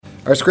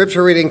Our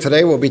scripture reading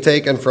today will be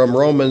taken from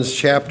Romans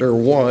chapter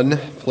 1.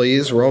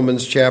 Please,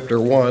 Romans chapter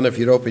 1. If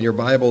you'd open your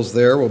Bibles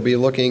there, we'll be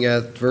looking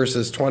at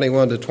verses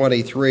 21 to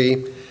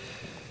 23.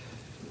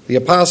 The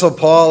Apostle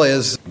Paul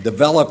is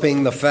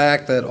developing the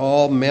fact that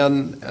all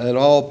men and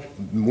all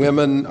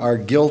women are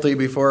guilty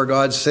before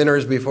God,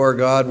 sinners before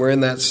God. We're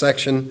in that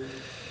section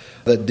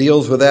that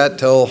deals with that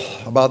till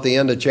about the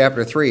end of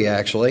chapter 3,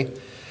 actually.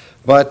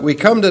 But we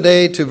come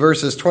today to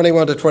verses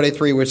 21 to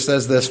 23, which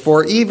says this: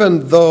 "For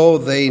even though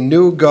they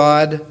knew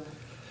God,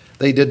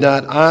 they did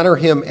not honor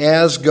him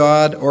as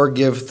God or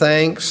give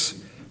thanks,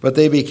 but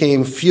they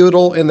became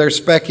futile in their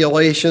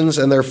speculations,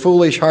 and their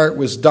foolish heart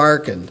was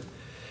darkened.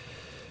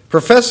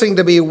 Professing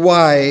to be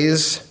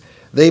wise,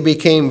 they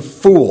became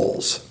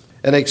fools,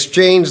 and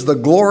exchanged the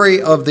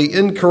glory of the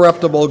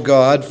incorruptible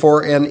God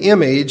for an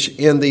image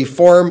in the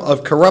form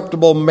of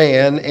corruptible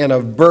man and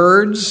of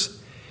birds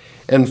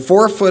and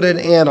four-footed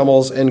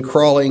animals and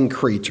crawling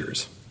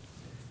creatures."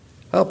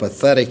 How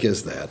pathetic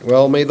is that?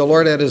 Well, may the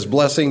Lord add his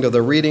blessing to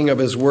the reading of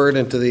his word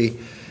and to the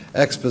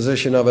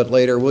exposition of it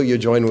later. Will you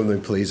join with me,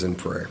 please, in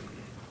prayer?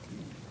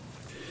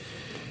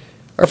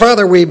 Our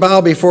Father, we bow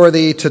before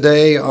thee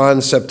today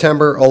on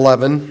September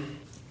 11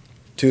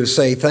 to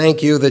say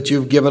thank you that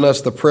you've given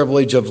us the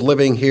privilege of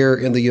living here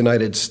in the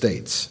United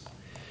States.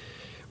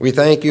 We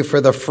thank you for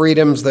the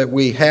freedoms that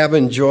we have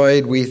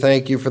enjoyed. We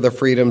thank you for the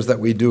freedoms that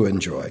we do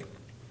enjoy.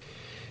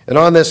 And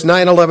on this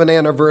 9/11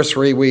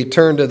 anniversary, we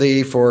turn to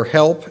thee for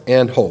help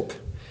and hope.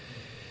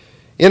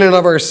 In and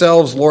of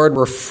ourselves, Lord,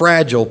 we're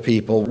fragile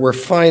people. We're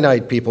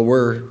finite people.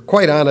 We're,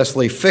 quite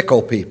honestly,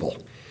 fickle people.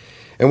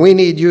 And we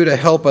need you to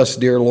help us,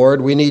 dear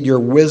Lord. We need your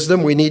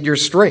wisdom. We need your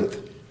strength.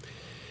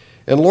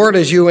 And Lord,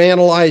 as you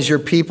analyze your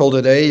people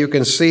today, you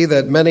can see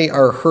that many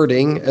are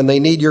hurting and they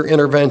need your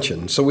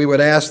intervention. So we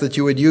would ask that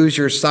you would use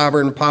your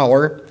sovereign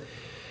power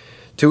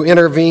to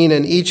intervene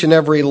in each and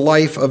every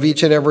life of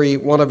each and every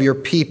one of your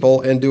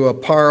people and do a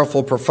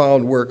powerful,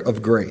 profound work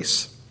of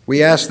grace.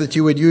 We ask that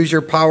you would use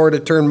your power to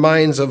turn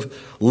minds of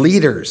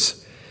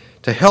leaders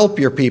to help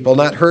your people,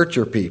 not hurt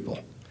your people.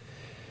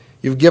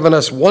 You've given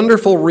us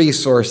wonderful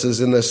resources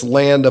in this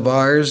land of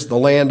ours, the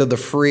land of the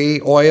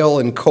free, oil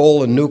and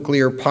coal and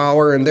nuclear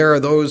power, and there are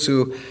those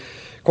who,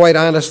 quite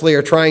honestly,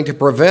 are trying to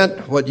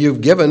prevent what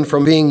you've given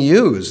from being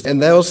used. And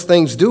those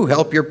things do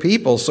help your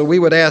people. So we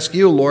would ask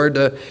you, Lord,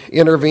 to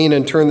intervene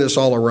and turn this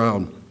all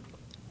around.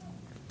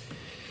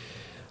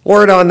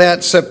 Lord, on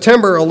that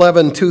September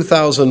 11,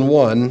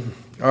 2001,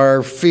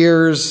 our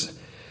fears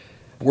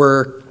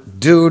were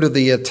due to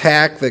the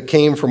attack that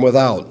came from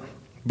without.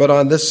 But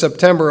on this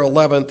September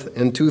 11th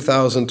in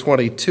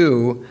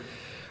 2022,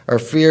 our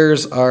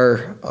fears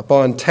are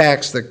upon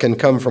attacks that can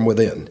come from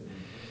within.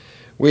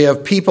 We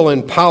have people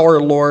in power,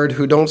 Lord,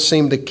 who don't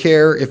seem to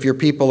care if your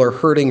people are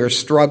hurting or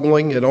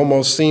struggling. It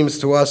almost seems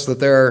to us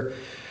that there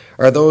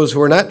are those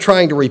who are not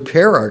trying to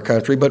repair our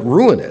country, but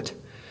ruin it.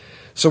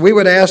 So we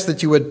would ask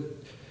that you would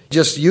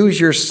just use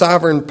your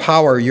sovereign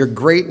power, your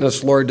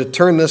greatness, Lord, to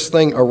turn this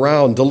thing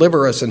around,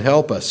 deliver us and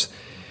help us.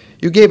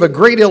 You gave a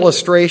great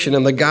illustration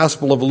in the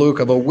Gospel of Luke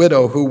of a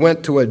widow who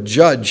went to a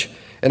judge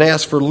and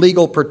asked for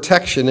legal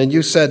protection, and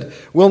you said,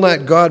 "Will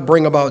not God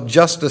bring about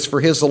justice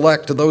for his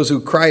elect to those who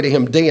cry to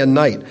him day and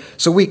night?"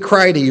 So we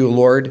cry to you,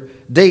 Lord,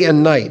 day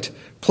and night.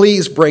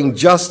 Please bring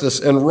justice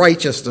and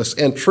righteousness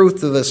and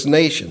truth to this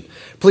nation.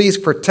 Please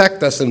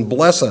protect us and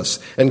bless us,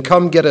 and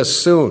come get us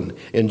soon.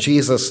 In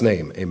Jesus'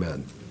 name,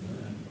 amen.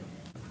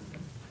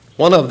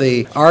 One of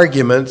the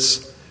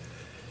arguments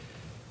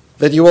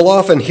that you will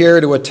often hear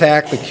to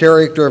attack the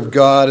character of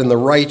God and the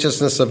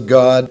righteousness of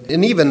God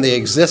and even the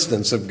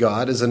existence of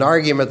God is an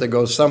argument that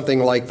goes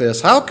something like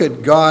this: how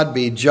could God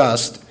be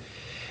just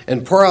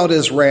and pour out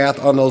his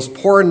wrath on those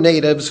poor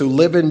natives who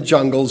live in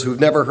jungles who've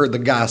never heard the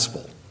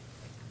gospel?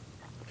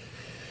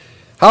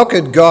 How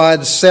could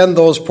God send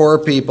those poor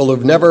people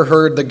who've never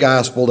heard the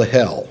gospel to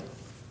hell?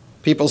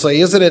 People say,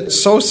 isn't it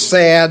so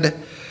sad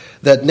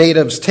that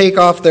natives take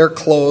off their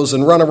clothes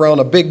and run around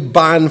a big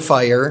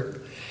bonfire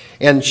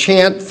and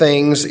chant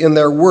things in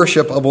their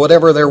worship of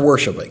whatever they're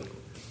worshiping?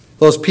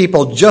 Those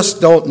people just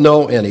don't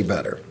know any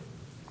better.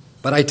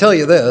 But I tell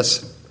you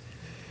this,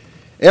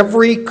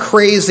 every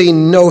crazy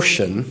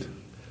notion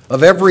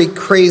of every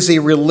crazy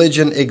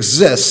religion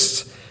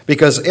exists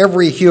because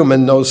every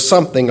human knows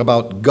something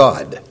about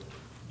God.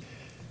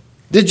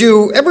 Did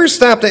you ever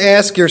stop to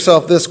ask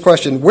yourself this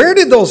question? Where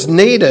did those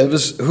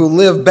natives who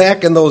live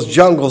back in those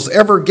jungles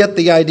ever get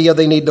the idea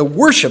they need to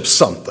worship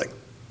something?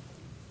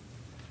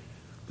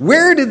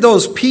 Where did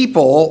those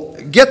people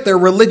get their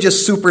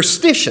religious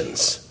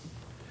superstitions?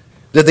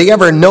 Did they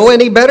ever know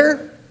any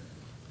better?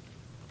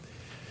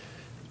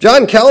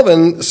 John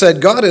Calvin said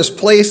God has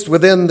placed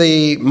within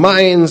the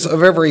minds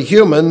of every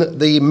human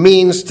the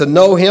means to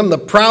know him. The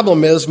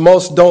problem is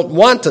most don't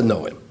want to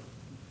know him.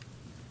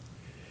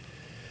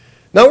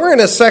 Now we're in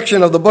a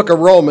section of the book of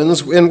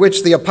Romans in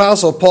which the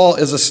Apostle Paul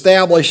is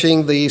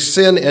establishing the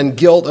sin and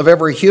guilt of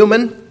every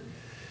human.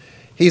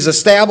 He's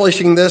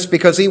establishing this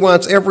because he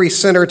wants every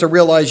sinner to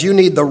realize you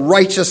need the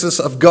righteousness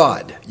of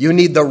God. You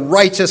need the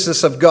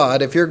righteousness of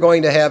God if you're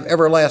going to have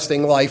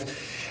everlasting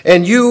life.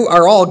 And you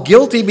are all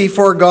guilty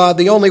before God.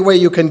 The only way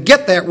you can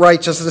get that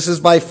righteousness is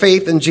by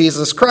faith in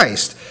Jesus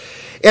Christ.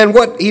 And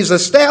what he's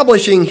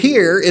establishing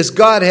here is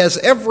God has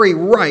every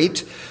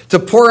right to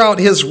pour out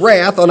his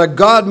wrath on a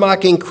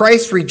God-mocking,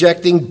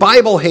 Christ-rejecting,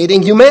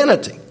 Bible-hating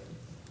humanity.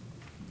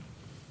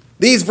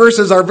 These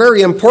verses are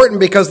very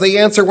important because they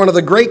answer one of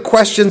the great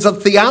questions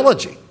of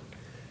theology.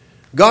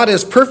 God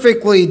is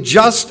perfectly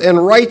just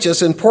and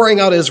righteous in pouring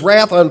out his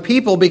wrath on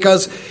people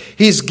because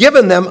he's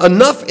given them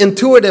enough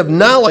intuitive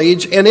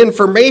knowledge and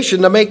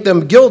information to make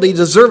them guilty,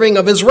 deserving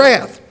of his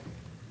wrath.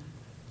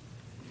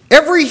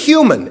 Every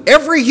human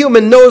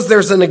knows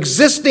there's an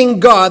existing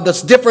God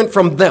that's different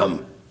from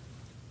them.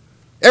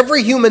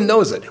 Every human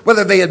knows it.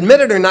 Whether they admit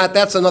it or not,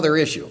 that's another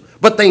issue.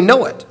 But they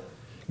know it.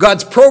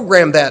 God's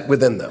programmed that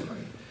within them.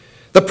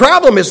 The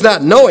problem is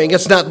not knowing,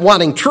 it's not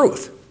wanting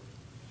truth.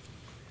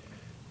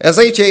 As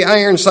H.A.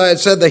 Ironside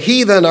said, the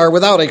heathen are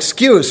without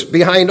excuse.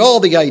 Behind all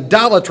the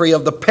idolatry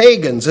of the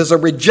pagans is a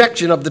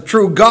rejection of the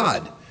true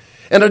God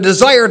and a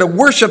desire to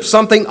worship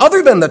something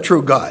other than the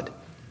true God.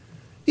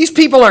 These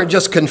people aren't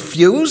just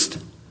confused.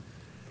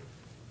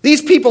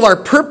 These people are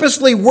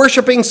purposely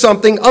worshiping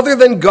something other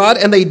than God,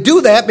 and they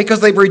do that because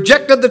they've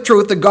rejected the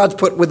truth that God's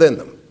put within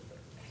them.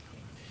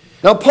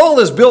 Now, Paul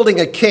is building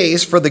a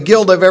case for the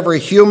guilt of every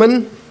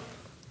human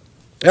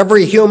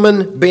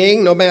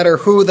being, no matter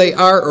who they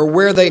are or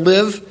where they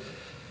live,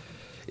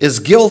 is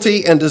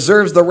guilty and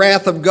deserves the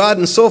wrath of God.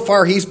 And so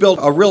far, he's built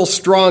a real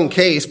strong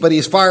case, but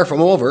he's far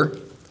from over.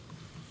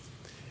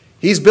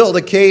 He's built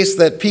a case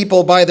that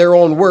people by their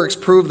own works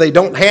prove they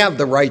don't have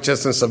the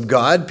righteousness of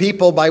God.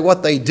 People by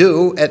what they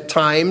do at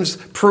times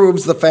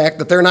proves the fact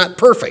that they're not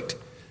perfect.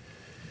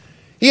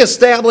 He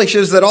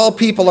establishes that all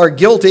people are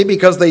guilty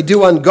because they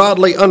do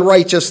ungodly,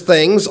 unrighteous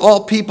things.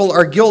 All people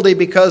are guilty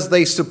because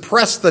they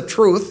suppress the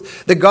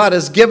truth that God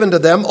has given to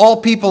them.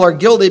 All people are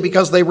guilty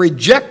because they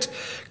reject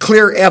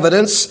clear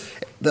evidence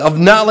of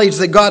knowledge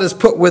that God has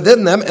put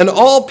within them. And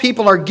all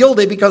people are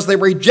guilty because they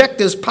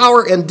reject his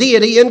power and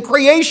deity in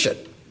creation.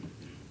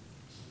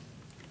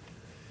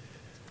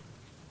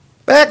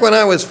 Back when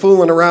I was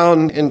fooling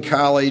around in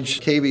college,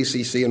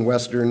 KVCC in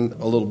Western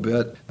a little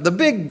bit, the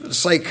big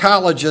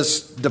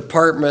psychologist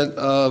department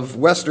of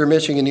Western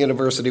Michigan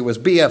University was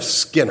B.F.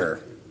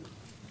 Skinner.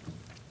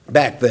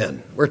 Back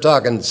then, we're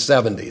talking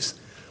 70s,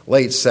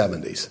 late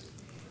 70s.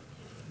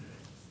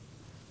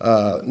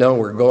 No,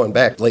 we're going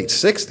back late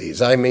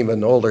 60s. I'm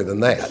even older than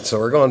that, so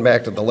we're going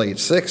back to the late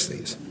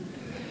 60s.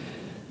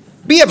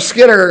 B.F.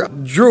 Skinner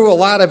drew a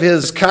lot of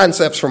his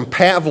concepts from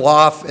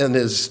Pavlov and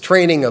his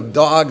training of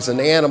dogs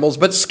and animals,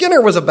 but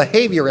Skinner was a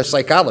behaviorist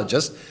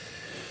psychologist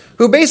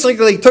who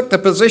basically took the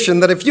position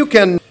that if you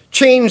can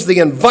change the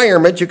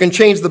environment, you can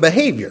change the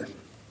behavior.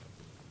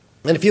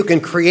 And if you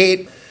can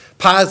create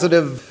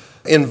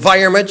positive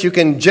environment, you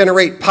can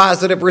generate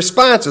positive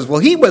responses. Well,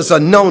 he was a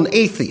known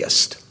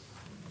atheist.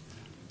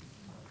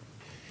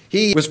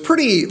 He was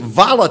pretty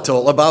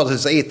volatile about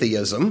his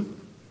atheism.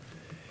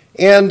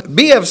 And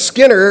B.F.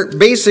 Skinner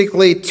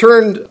basically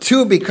turned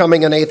to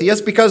becoming an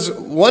atheist because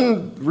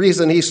one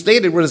reason he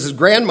stated was his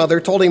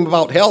grandmother told him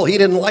about hell. He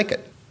didn't like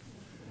it.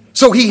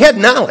 So he had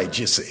knowledge,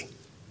 you see.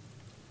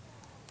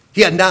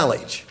 He had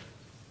knowledge.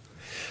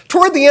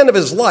 Toward the end of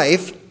his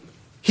life,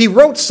 he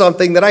wrote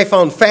something that I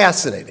found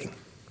fascinating.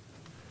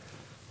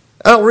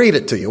 I'll read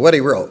it to you, what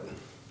he wrote.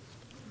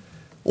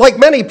 Like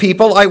many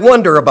people, I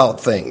wonder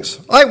about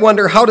things. I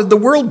wonder, how did the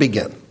world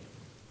begin?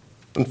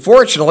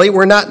 Unfortunately,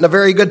 we're not in a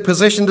very good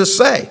position to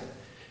say.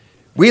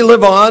 We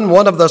live on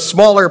one of the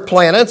smaller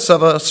planets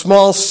of a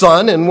small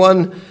sun and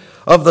one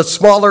of the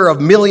smaller of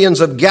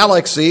millions of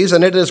galaxies,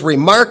 and it is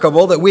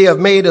remarkable that we have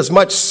made as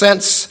much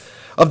sense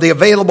of the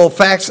available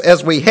facts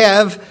as we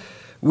have.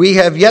 We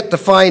have yet to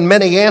find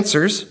many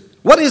answers.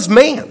 What is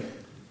man?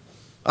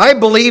 I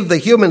believe the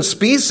human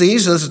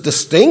species is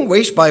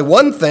distinguished by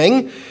one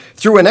thing.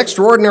 Through an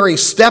extraordinary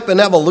step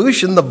in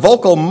evolution, the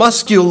vocal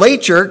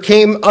musculature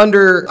came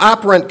under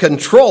operant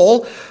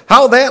control.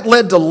 How that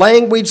led to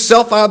language,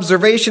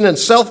 self-observation, and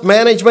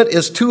self-management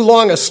is too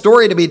long a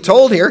story to be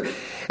told here.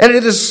 And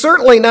it is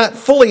certainly not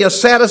fully a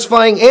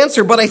satisfying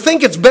answer, but I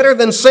think it's better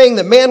than saying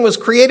that man was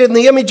created in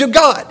the image of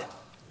God.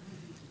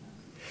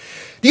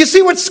 Do you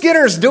see what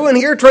Skinner's doing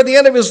here toward the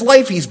end of his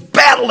life? He's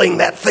battling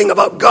that thing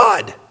about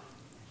God.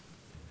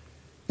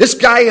 This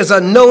guy is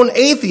a known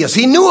atheist.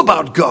 He knew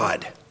about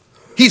God.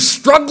 He's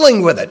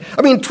struggling with it.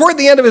 I mean, toward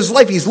the end of his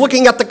life, he's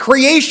looking at the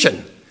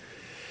creation.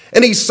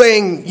 And he's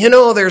saying,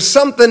 there's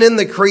something in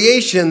the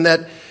creation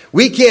that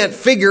we can't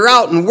figure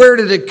out, and where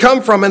did it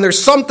come from? And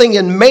there's something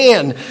in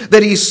man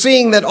that he's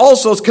seeing that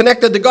also is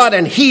connected to God,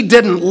 and he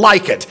didn't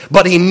like it,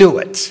 but he knew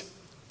it.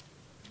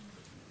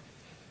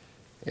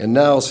 And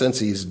now, since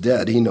he's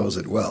dead, he knows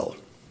it well.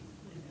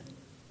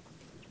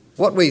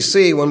 What we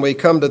see when we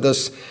come to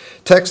this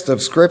text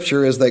of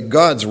Scripture is that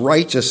God's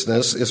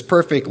righteousness is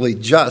perfectly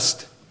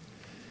just.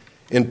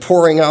 in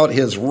pouring out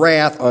his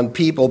wrath on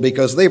people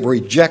because they've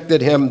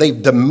rejected him,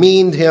 they've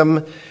demeaned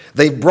him,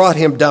 they've brought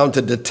him down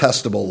to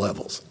detestable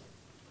levels.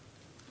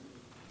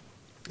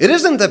 It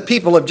isn't that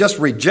people have just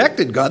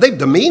rejected God, they've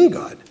demeaned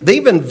God.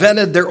 They've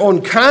invented their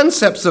own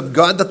concepts of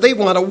God that they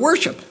want to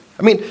worship.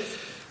 I mean,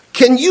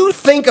 can you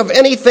think of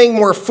anything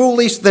more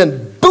foolish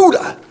than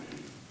Buddha?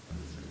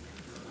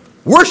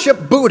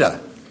 Worship Buddha.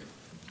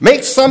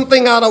 Make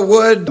something out of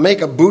wood,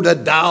 make a Buddha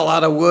doll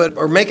out of wood,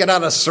 or make it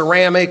out of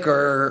ceramic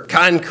or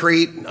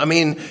concrete. I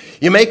mean,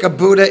 you make a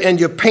Buddha and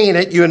you paint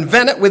it, you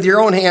invent it with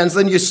your own hands,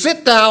 then you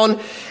sit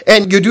down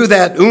and you do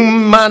that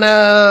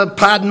Mana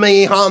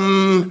Padme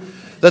Hum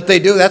that they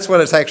do. That's what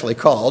it's actually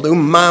called,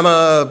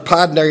 Mama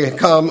Padme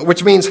Hum,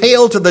 which means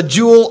hail to the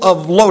jewel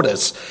of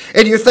lotus.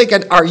 And you're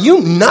thinking, are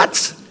you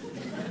nuts?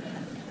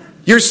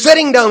 You're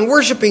sitting down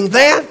worshiping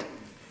that?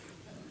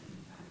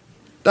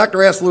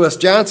 Dr. S. Lewis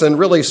Johnson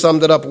really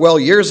summed it up well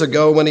years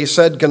ago when he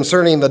said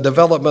concerning the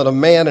development of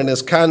man and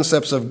his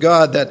concepts of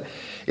God that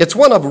it's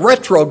one of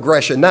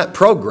retrogression, not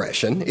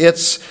progression.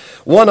 It's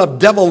one of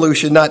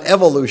devolution, not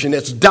evolution.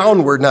 It's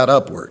downward, not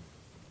upward.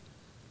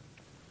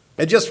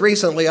 And just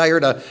recently I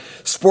heard a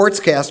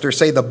sportscaster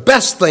say the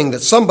best thing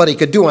that somebody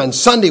could do on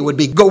Sunday would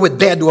be go with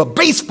Dad to a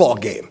baseball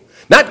game,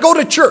 not go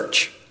to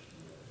church,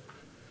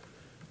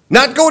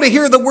 not go to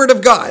hear the Word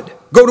of God,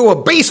 go to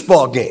a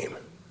baseball game.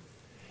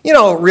 You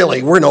know,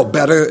 really, we're no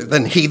better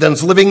than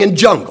heathens living in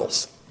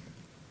jungles.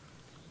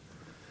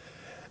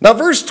 Now,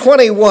 verse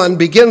 21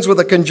 begins with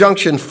a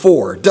conjunction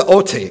for,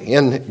 deote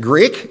in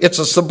Greek. It's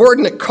a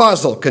subordinate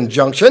causal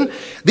conjunction.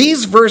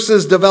 These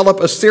verses develop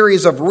a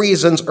series of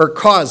reasons or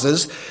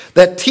causes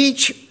that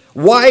teach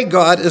why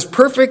God is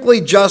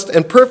perfectly just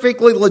and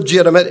perfectly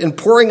legitimate in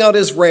pouring out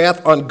his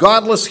wrath on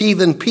godless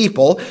heathen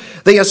people.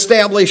 They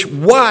establish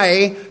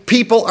why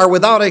people are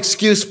without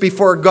excuse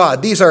before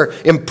God. These are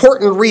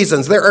important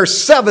reasons. There are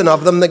 7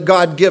 of them that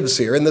God gives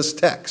here in this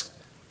text.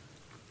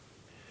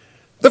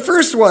 The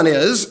first one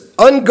is,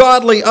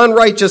 ungodly,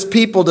 unrighteous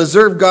people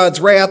deserve God's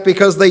wrath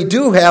because they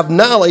do have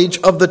knowledge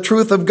of the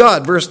truth of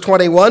God. Verse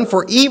 21,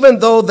 for even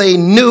though they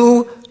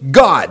knew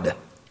God.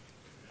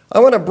 I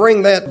want to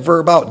bring that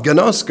verb out,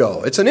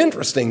 gnosko. It's an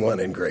interesting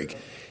one in Greek.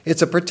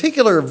 It's a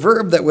particular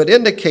verb that would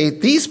indicate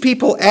these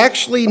people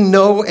actually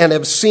know and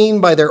have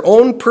seen by their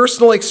own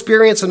personal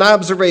experience and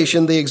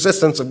observation the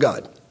existence of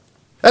God.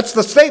 That's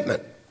the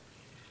statement.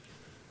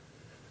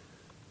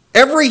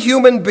 Every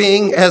human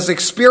being has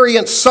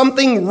experienced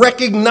something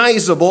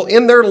recognizable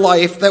in their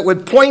life that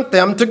would point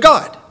them to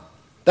God.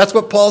 That's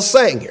what Paul's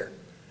saying here.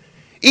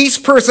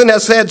 Each person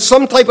has had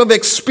some type of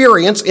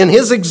experience in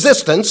his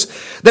existence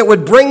that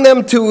would bring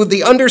them to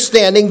the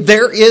understanding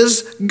there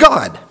is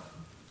God.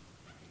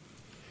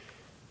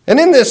 And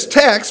in this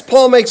text,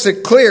 Paul makes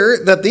it clear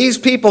that these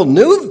people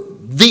knew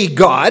the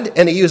God,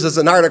 and he uses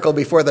an article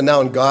before the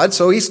noun God,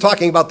 so he's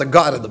talking about the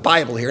God of the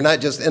Bible here,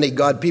 not just any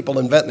God people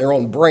invent in their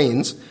own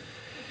brains.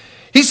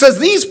 He says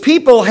these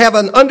people have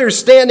an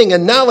understanding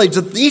and knowledge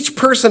that each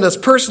person has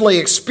personally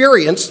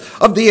experienced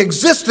of the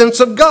existence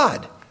of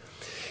God.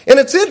 And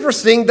it's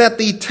interesting that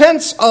the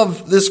tense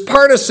of this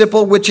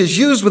participle, which is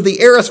used with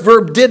the aorist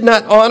verb did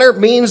not honor,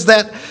 means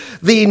that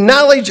the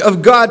knowledge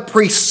of God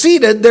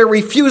preceded their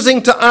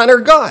refusing to honor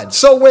God.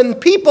 So when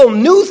people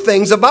knew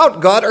things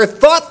about God or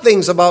thought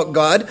things about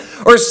God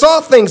or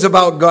saw things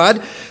about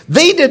God,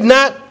 they did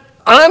not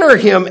honor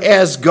him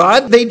as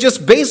God. They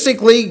just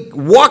basically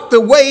walked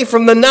away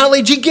from the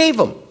knowledge he gave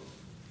them.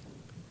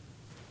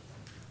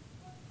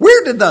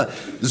 Where did the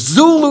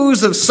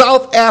Zulus of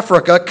South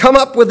Africa come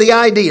up with the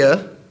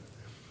idea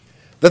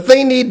that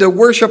they need to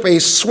worship a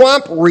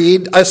swamp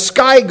reed, a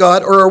sky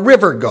god, or a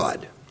river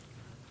god?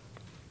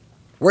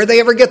 Where'd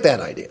they ever get that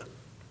idea?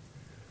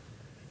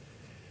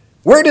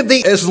 Where did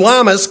the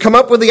Islamists come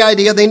up with the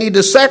idea they need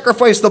to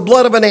sacrifice the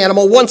blood of an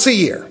animal once a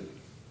year?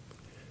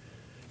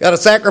 Got to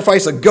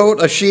sacrifice a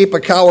goat, a sheep, a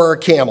cow, or a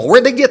camel.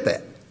 Where'd they get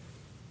that?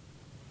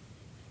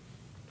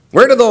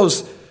 Where do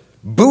those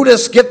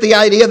Buddhists get the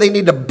idea they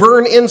need to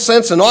burn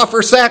incense and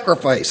offer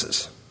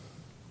sacrifices?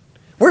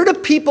 Where do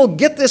people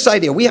get this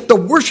idea? We have to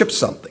worship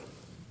something.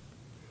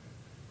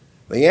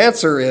 The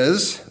answer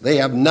is they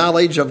have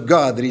knowledge of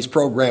God that he's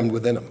programmed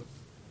within them.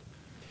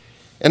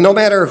 And no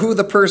matter who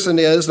the person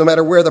is, no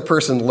matter where the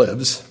person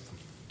lives,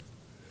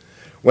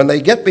 when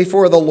they get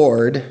before the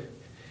Lord,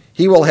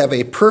 he will have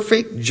a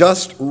perfect,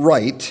 just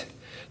right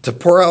to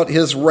pour out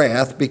his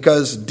wrath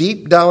because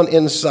deep down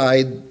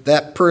inside,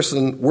 that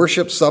person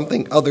worships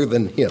something other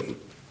than him.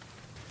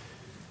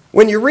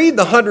 When you read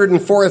the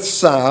 104th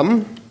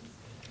Psalm,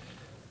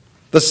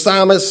 the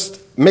psalmist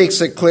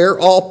makes it clear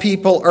all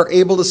people are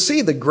able to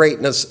see the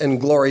greatness and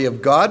glory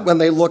of God when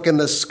they look in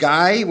the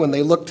sky, when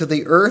they look to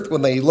the earth,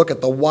 when they look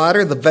at the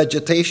water, the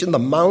vegetation, the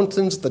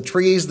mountains, the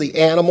trees, the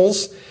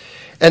animals,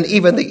 and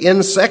even the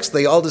insects.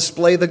 They all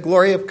display the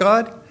glory of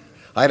God.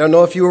 I don't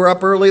know if you were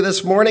up early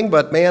this morning,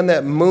 but man,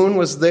 that moon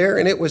was there,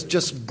 and it was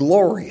just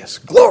glorious,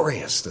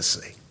 glorious to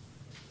see.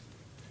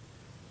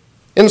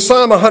 In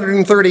Psalm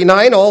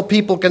 139, all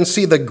people can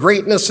see the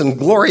greatness and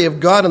glory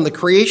of God in the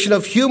creation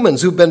of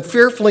humans who've been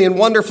fearfully and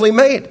wonderfully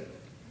made.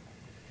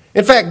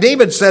 In fact,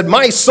 David said,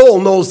 "My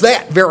soul knows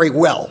that very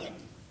well."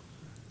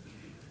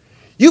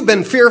 You've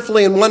been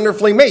fearfully and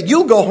wonderfully made.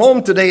 You'll go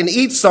home today and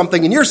eat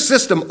something, and your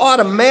system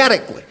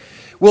automatically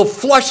will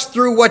flush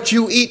through what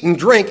you eat and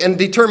drink and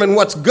determine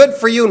what's good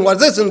for you and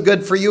what isn't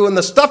good for you. And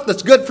the stuff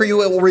that's good for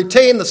you, it will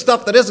retain. The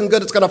stuff that isn't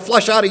good, it's going to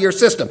flush out of your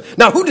system.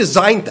 Now, who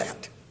designed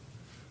that?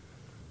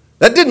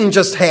 That didn't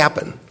just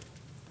happen.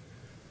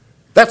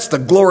 That's the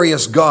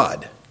glorious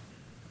God.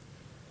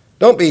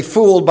 Don't be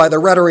fooled by the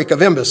rhetoric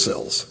of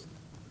imbeciles.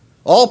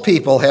 All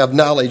people have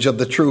knowledge of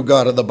the true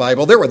God of the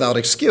Bible. They're without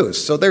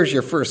excuse. So there's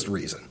your first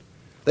reason.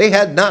 They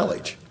had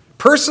knowledge,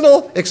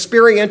 personal,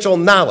 experiential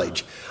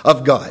knowledge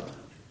of God.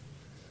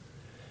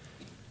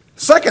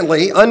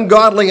 Secondly,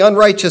 ungodly,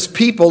 unrighteous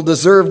people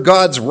deserve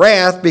God's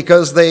wrath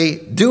because they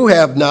do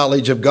have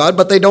knowledge of God,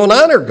 but they don't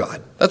honor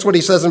God. That's what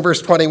he says in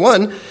verse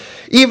 21.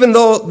 Even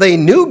though they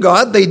knew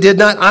God, they did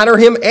not honor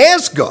him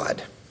as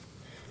God.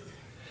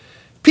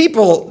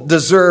 People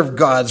deserve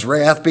God's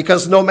wrath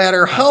because no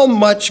matter how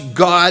much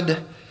God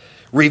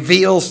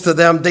reveals to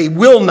them, they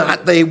will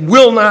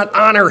not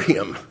honor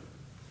him.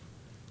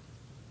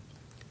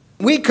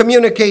 We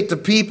communicate to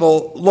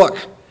people, look,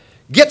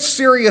 get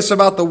serious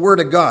about the Word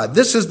of God.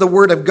 This is the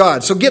Word of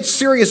God. So get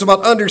serious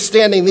about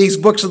understanding these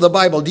books of the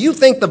Bible. Do you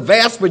think the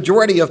vast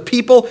majority of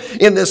people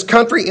in this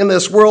country, in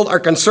this world, are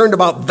concerned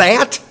about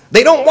that?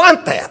 They don't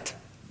want that.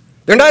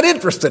 They're not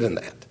interested in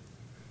that.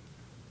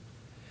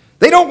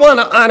 They don't want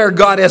to honor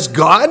God as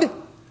God,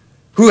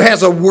 who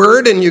has a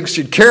word and you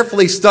should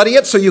carefully study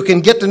it so you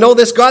can get to know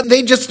this God.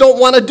 They just don't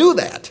want to do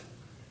that.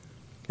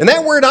 And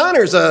that word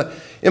honor is an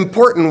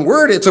important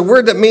word. It's a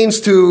word that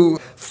means to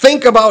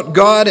think about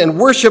God and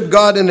worship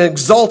God in an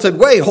exalted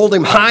way, hold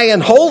him high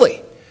and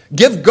holy.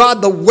 Give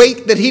God the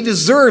weight that he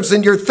deserves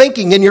in your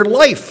thinking, in your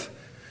life.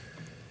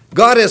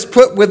 God has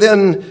put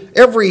within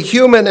every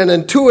human an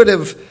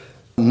intuitive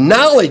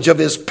knowledge of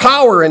his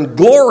power and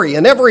glory,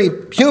 and every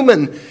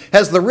human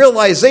has the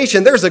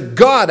realization there's a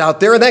God out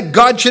there, and that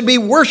God should be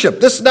worshiped.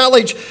 This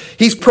knowledge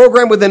he's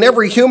programmed within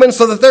every human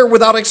so that they're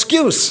without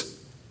excuse.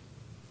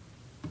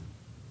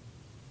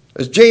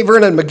 As J.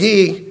 Vernon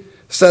McGee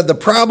said, the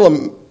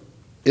problem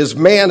is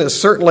man has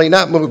certainly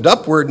not moved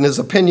upward in his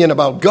opinion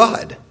about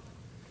God.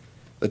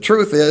 The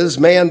truth is,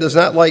 man does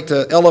not like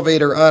to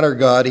elevate or honor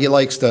God. He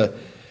likes to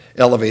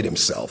elevate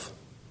himself.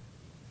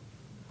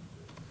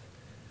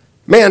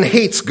 Man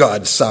hates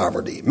God's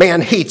sovereignty.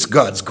 Man hates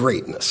God's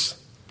greatness.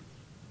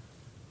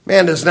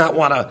 Man does not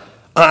want to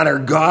honor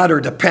God or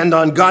depend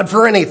on God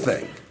for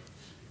anything.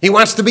 He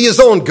wants to be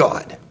his own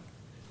God.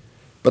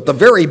 But the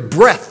very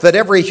breath that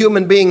every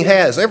human being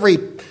has, every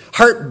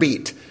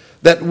heartbeat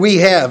that we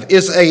have,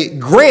 is a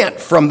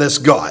grant from this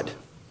God.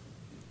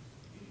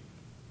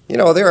 You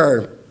know, there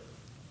are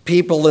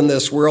people in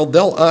this world,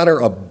 they'll honor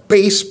a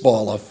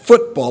baseball, a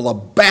football, a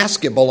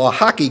basketball, a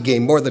hockey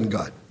game more than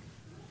God.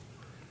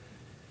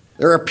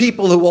 There are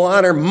people who will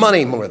honor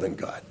money more than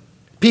God.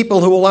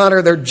 People who will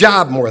honor their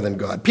job more than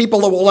God.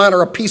 People who will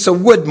honor a piece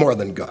of wood more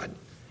than God.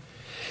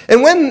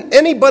 And when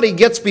anybody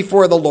gets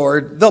before the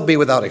Lord, they'll be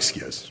without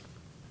excuse.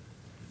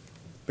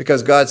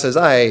 Because God says,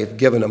 I've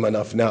given them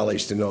enough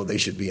knowledge to know they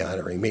should be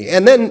honoring me.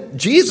 And then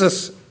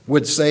Jesus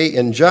would say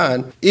in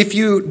John, if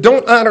you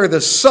don't honor the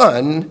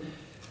Son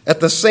at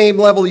the same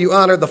level you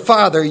honor the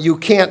Father, you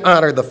can't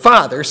honor the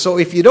Father. So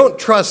if you don't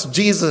trust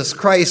Jesus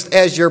Christ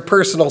as your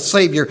personal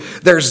Savior,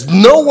 there's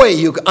no way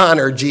you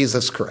honor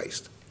Jesus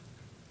Christ.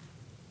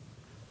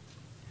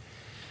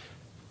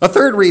 A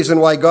third reason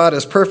why God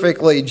is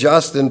perfectly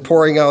just in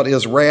pouring out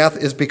his wrath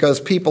is because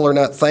people are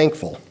not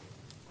thankful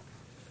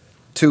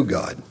to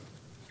God.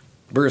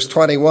 Verse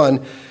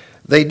 21,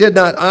 they did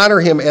not honor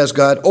him as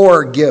God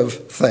or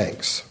give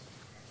thanks.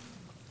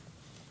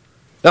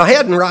 Now,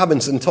 Haddon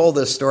Robinson told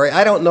this story.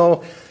 I don't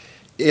know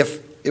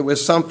if it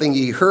was something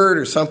he heard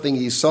or something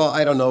he saw.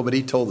 I don't know, but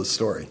he told the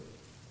story.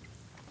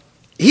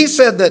 He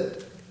said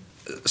that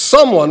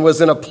someone was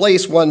in a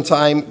place one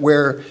time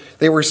where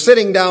they were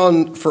sitting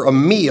down for a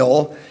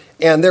meal,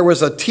 and there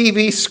was a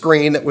TV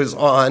screen that was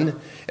on.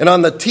 And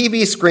on the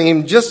TV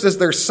screen, just as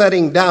they're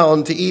sitting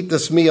down to eat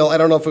this meal, I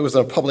don't know if it was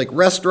in a public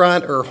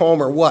restaurant or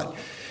home or what,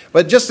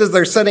 but just as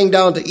they're sitting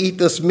down to eat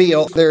this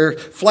meal, there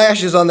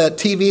flashes on that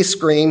TV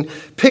screen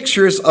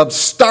pictures of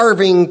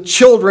starving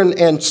children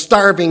and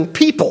starving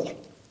people.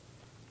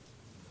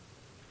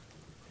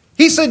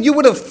 He said you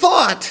would have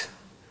thought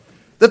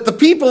that the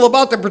people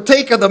about to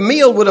partake of the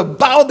meal would have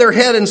bowed their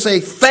head and say,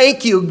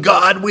 thank you,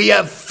 God, we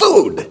have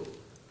food.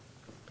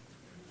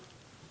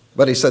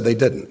 But he said they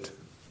didn't.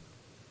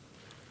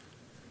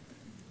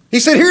 He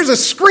said, here's a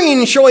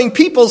screen showing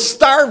people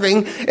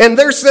starving, and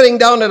they're sitting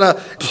down at a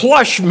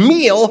plush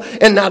meal,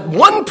 and not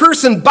one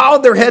person bowed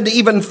their head to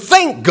even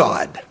thank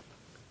God.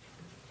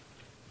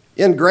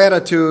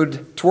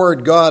 Ingratitude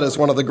toward God is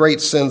one of the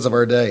great sins of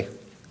our day.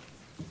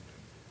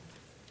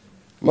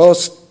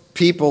 Most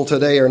people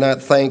today are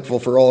not thankful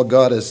for all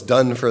God has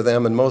done for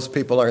them, and most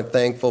people aren't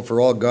thankful for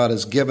all God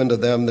has given to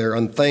them. They're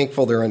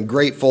unthankful, they're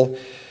ungrateful.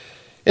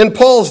 In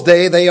Paul's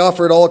day, they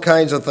offered all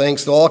kinds of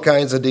thanks to all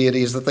kinds of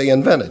deities that they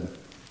invented.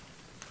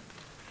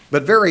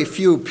 But very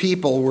few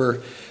people were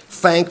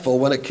thankful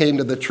when it came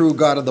to the true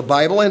God of the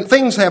Bible, and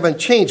things haven't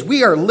changed.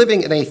 We are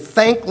living in a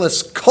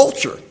thankless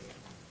culture.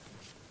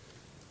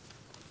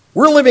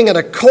 We're living in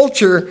a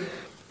culture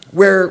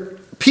where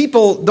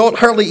people don't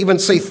hardly even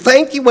say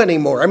thank you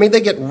anymore. I mean,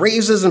 they get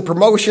raises and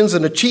promotions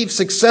and achieve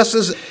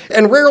successes,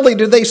 and rarely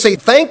do they say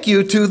thank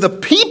you to the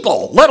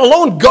people, let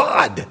alone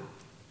God. A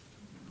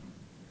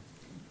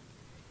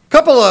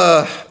couple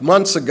of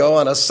months ago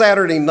on a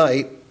Saturday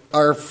night,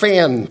 our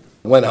fan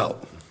went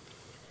out.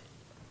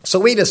 So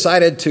we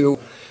decided to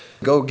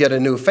go get a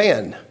new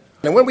fan.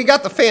 And when we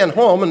got the fan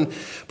home and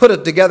put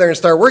it together and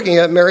started working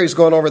it, Mary's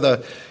going over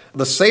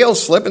the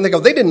sales slip, and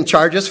they didn't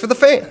charge us for the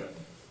fan.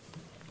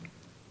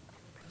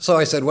 So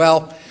I said,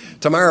 well,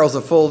 tomorrow's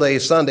a full day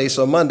Sunday,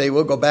 so Monday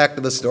we'll go back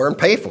to the store and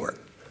pay for it.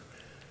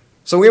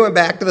 So we went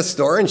back to the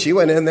store, and she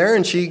went in there,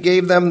 and she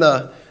gave them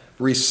the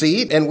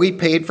receipt, and we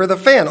paid for the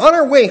fan. On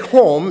our way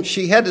home,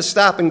 she had to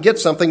stop and get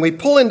something. We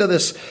pull into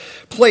this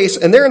place,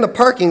 and there in the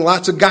parking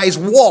lot's a guy's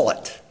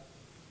wallet.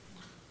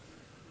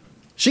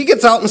 She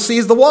gets out and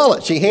sees the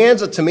wallet. She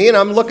hands it to me, and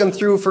I'm looking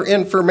through for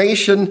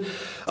information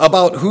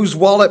about whose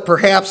wallet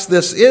perhaps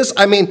this is.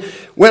 I mean,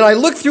 when I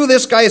look through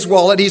this guy's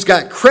wallet, he's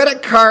got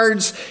credit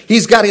cards,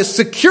 he's got his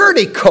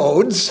security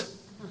codes.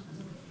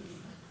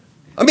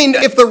 I mean,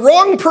 if the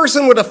wrong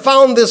person would have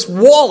found this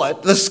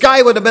wallet, the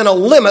sky would have been a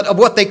limit of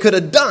what they could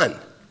have done.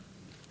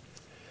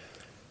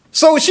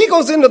 So she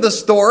goes into the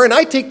store, and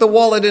I take the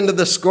wallet into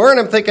the store, and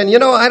I'm thinking,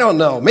 I don't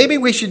know. Maybe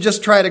we should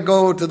just try to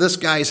go to this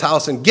guy's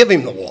house and give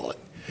him the wallet.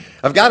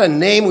 I've got a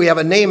name. We have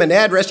a name and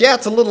address. Yeah,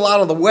 it's a little out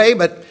of the way,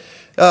 but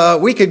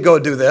we could go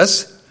do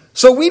this.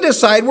 So we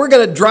decide we're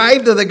going to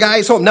drive to the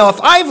guy's home. Now,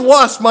 if I've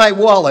lost my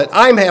wallet,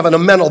 I'm having a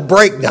mental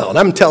breakdown.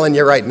 I'm telling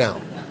you right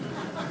now.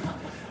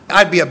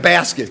 I'd be a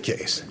basket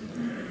case.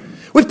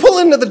 We pull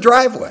into the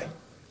driveway.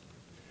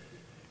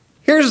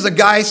 Here's the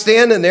guy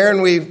standing there,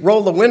 and we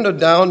roll the window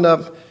down.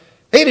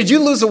 Hey, did you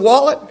lose a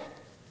wallet?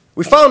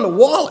 We found the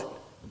wallet.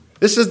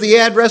 This is the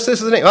address. This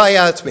is the name. Oh,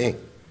 yeah, it's me.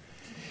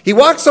 He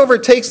walks over,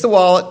 takes the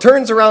wallet,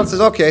 turns around and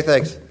says, okay,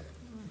 thanks.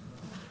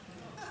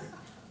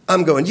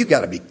 I'm going, you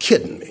got to be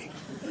kidding me.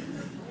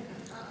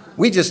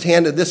 We just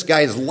handed this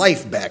guy's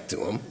life back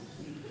to him.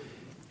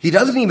 He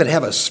doesn't even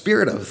have a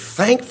spirit of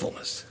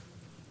thankfulness.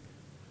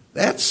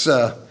 That's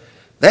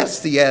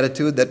the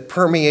attitude that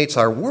permeates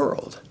our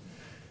world.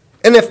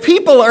 And if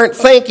people aren't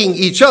thanking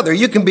each other,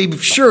 you can be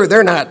sure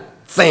they're not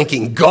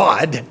thanking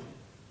God.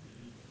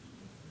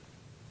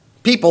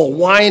 People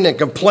whine and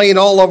complain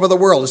all over the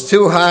world. It's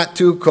too hot,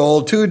 too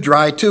cold, too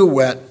dry, too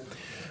wet.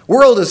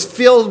 World is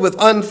filled with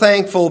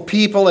unthankful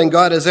people, and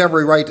God has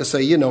every right to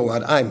say, you know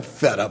what, I'm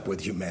fed up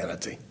with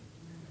humanity.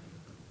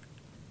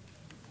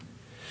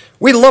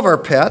 We love our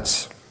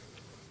pets.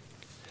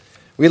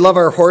 We love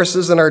our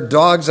horses and our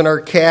dogs and our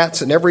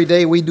cats, and every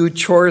day we do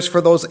chores for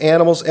those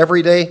animals.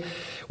 Every day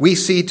we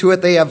see to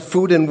it they have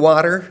food and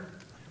water.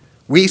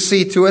 We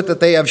see to it that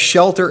they have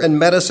shelter and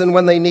medicine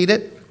when they need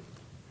it.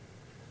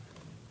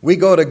 We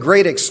go to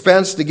great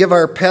expense to give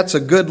our pets a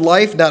good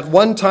life. Not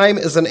one time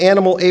is an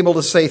animal able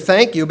to say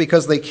thank you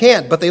because they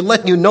can't, but they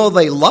let you know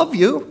they love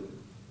you.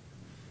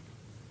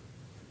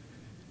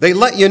 They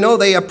let you know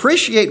they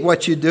appreciate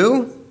what you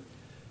do.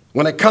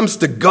 When it comes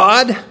to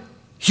God,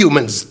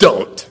 humans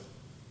don't.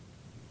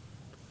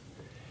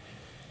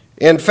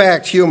 In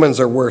fact, humans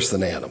are worse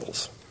than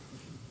animals.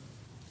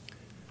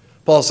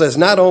 Paul says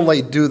not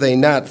only do they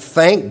not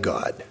thank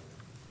God,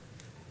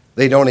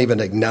 they don't even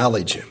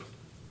acknowledge him.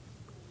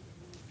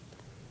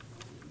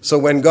 So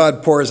when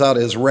God pours out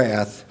his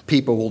wrath,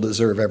 people will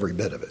deserve every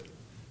bit of it.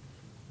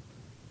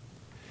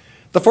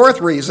 The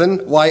fourth reason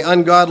why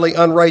ungodly,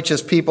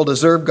 unrighteous people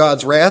deserve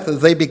God's wrath is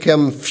they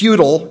become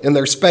futile in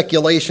their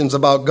speculations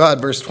about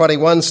God. Verse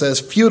 21 says,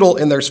 futile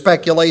in their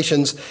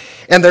speculations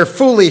and their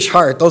foolish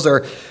heart. Those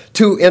are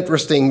two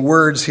interesting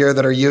words here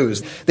that are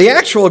used. The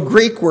actual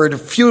Greek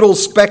word futile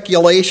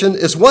speculation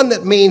is one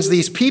that means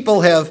these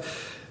people have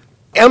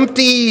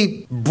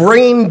empty,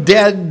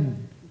 brain-dead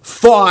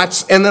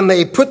thoughts, and then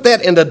they put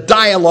that into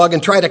dialogue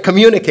and try to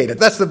communicate it.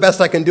 That's the best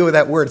I can do with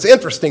that word. It's an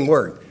interesting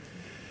word.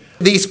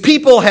 These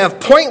people have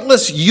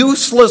pointless,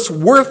 useless,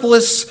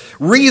 worthless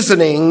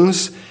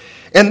reasonings,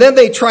 and then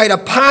they try to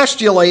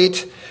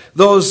postulate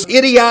those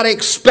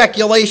idiotic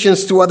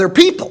speculations to other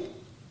people.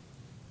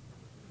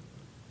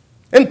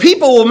 And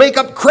people will make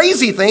up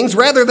crazy things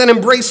rather than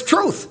embrace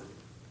truth.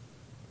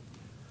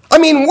 I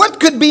mean, what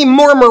could be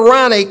more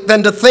moronic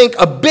than to think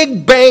a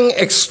Big Bang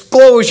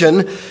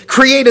explosion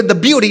created the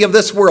beauty of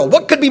this world?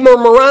 What could be more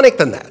moronic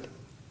than that?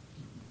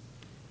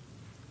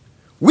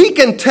 We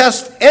can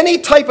test any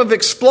type of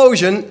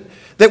explosion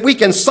that we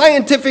can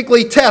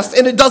scientifically test,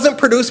 and it doesn't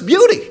produce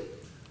beauty.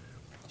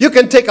 You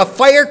can take a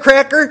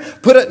firecracker,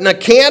 put it in a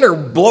can, or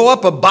blow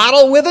up a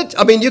bottle with it.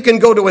 I mean, you can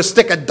go to a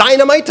stick of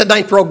dynamite, to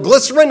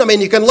nitroglycerin. I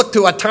mean, you can look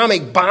to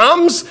atomic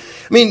bombs.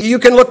 I mean, you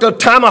can look to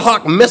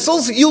tomahawk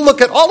missiles. You look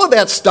at all of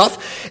that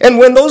stuff, and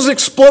when those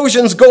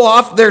explosions go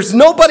off, there's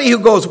nobody who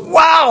goes,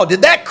 wow,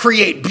 did that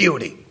create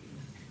beauty?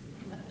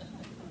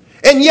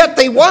 And yet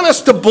they want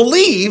us to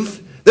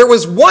believe there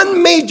was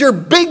one major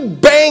Big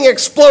Bang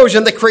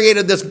explosion that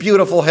created this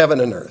beautiful heaven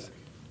and earth.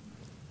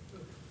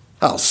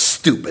 How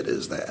stupid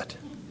is that?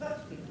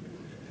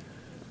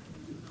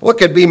 What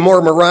could be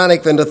more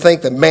moronic than to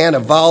think that man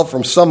evolved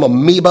from some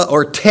amoeba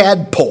or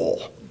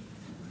tadpole?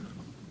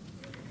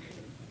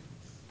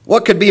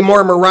 What could be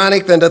more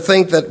moronic than to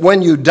think that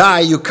when you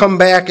die, you come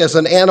back as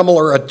an animal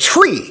or a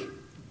tree?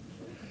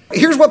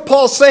 Here's what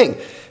Paul's saying.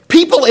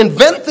 People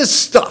invent this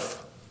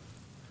stuff.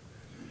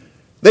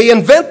 They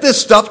invent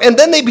this stuff, and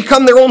then they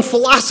become their own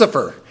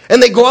philosopher.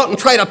 And they go out and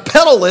try to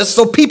peddle this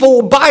so people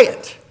will buy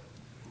it.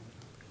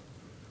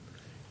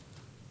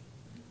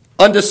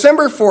 On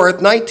December 4th,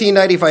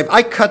 1995,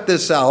 I cut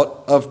this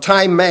out of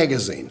Time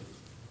magazine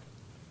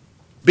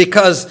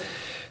because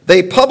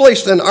they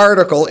published an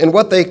article in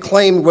what they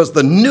claimed was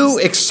the new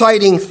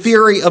exciting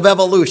theory of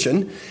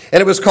evolution, and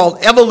it was called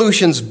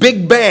Evolution's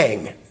Big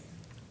Bang.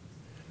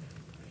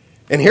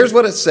 And here's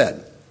what it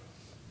said.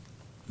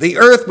 The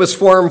earth was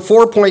formed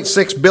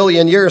 4.6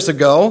 billion years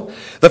ago.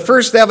 The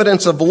first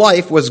evidence of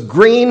life was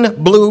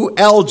green-blue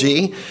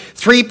algae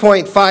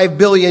 3.5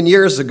 billion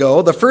years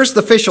ago. The first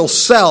official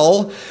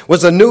cell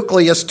was a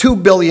nucleus 2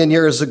 billion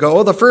years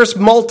ago. The first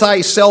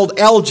multi-celled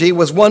algae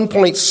was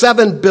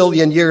 1.7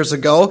 billion years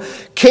ago.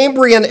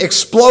 Cambrian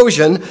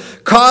explosion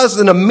caused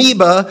an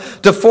amoeba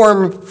to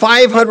form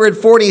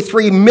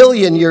 543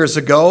 million years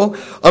ago.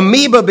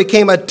 Amoeba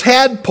became a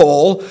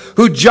tadpole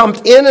who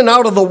jumped in and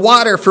out of the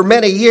water for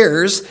many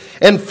years.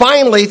 And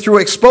finally, through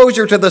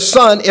exposure to the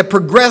sun, it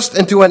progressed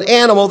into an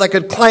animal that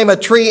could climb a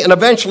tree and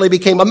eventually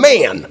became a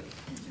man.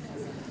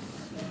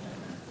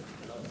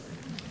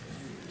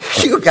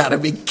 You gotta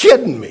be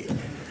kidding me.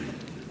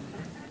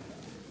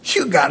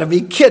 You gotta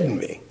be kidding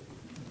me.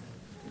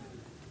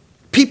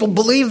 People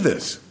believe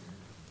this.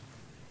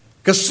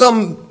 Because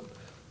some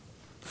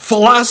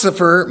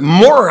philosopher,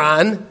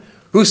 moron,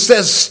 who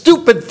says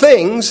stupid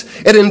things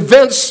and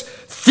invents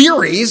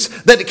theories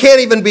that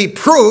can't even be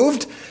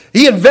proved,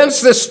 he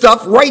invents this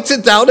stuff, writes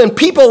it down, and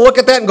people look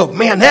at that and go,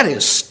 man, that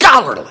is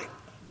scholarly.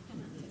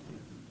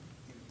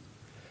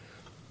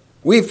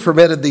 We've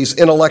permitted these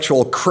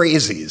intellectual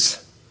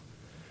crazies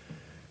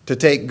to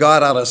take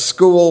God out of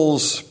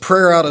schools,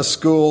 prayer out of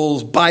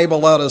schools,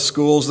 Bible out of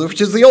schools, which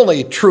is the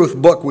only truth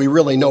book we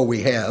really know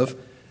we have,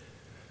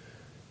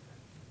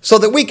 so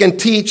that we can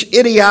teach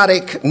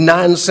idiotic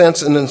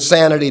nonsense and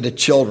insanity to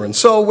children.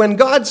 So when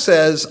God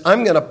says,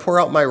 I'm going to pour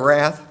out my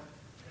wrath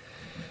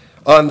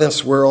on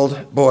this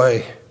world,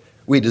 boy,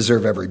 we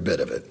deserve every bit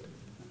of it.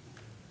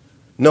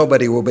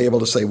 Nobody will be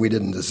able to say we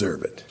didn't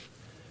deserve it,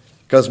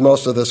 because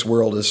most of this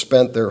world has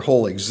spent their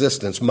whole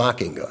existence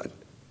mocking God.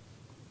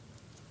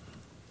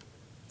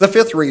 The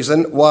fifth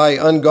reason why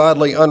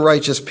ungodly,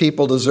 unrighteous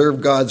people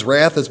deserve God's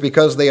wrath is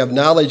because they have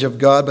knowledge of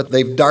God, but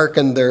they've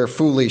darkened their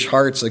foolish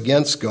hearts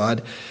against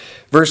God.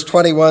 Verse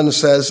 21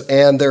 says,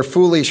 and their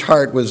foolish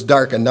heart was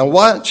darkened. Now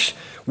watch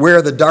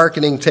where the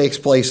darkening takes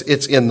place.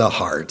 It's in the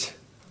heart.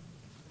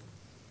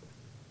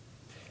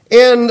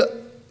 And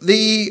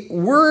the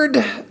word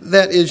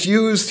that is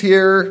used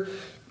here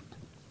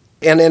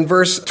and in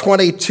verse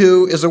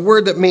 22 is a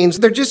word that means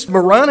they're just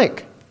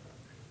moronic.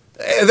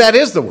 That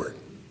is the word,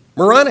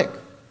 moronic.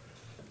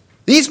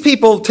 These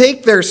people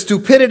take their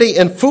stupidity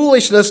and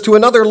foolishness to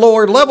another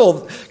lower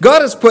level.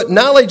 God has put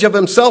knowledge of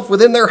himself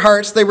within their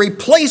hearts. They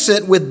replace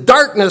it with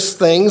darkness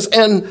things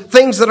and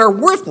things that are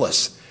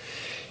worthless.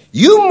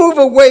 You move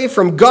away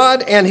from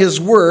God and his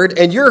word,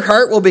 and your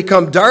heart will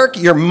become dark.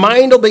 Your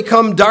mind will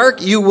become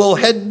dark. You will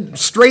head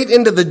straight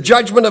into the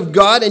judgment of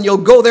God, and you'll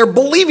go there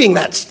believing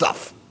that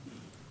stuff.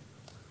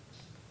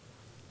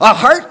 A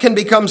heart can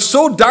become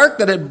so dark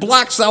that it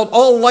blocks out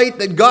all light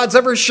that God's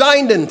ever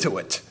shined into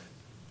it.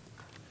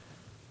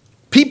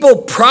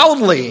 People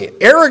proudly,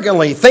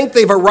 arrogantly think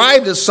they've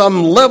arrived at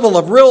some level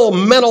of real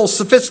mental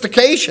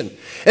sophistication.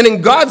 And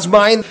in God's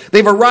mind,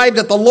 they've arrived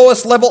at the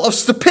lowest level of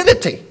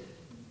stupidity.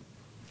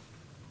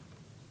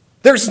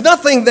 There's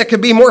nothing that could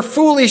be more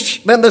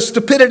foolish than the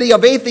stupidity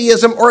of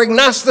atheism or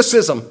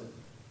agnosticism.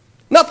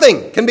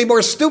 Nothing can be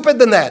more stupid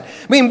than that.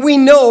 I mean, we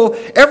know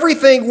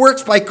everything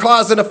works by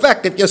cause and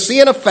effect. If you see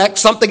an effect,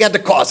 something had to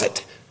cause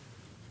it.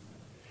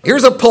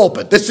 Here's a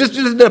pulpit. This just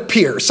didn't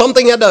appear.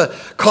 Something had to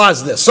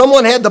cause this.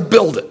 Someone had to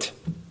build it.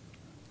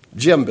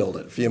 Jim built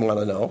it, if you want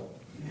to know.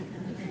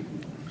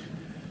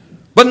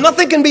 But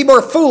nothing can be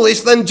more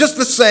foolish than just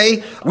to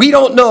say, we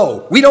don't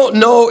know. We don't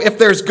know if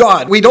there's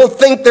God. We don't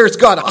think there's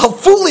God. How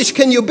foolish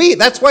can you be?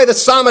 That's why the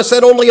psalmist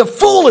said, only a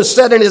fool has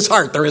said in his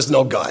heart, there is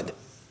no God.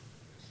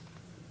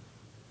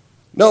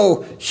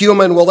 No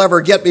human will ever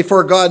get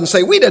before God and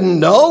say, we didn't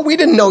know. We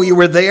didn't know you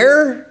were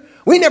there.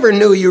 We never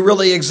knew you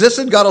really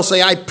existed. God will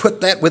say, I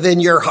put that within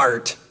your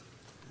heart.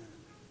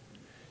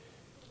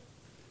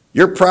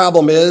 Your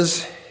problem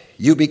is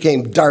you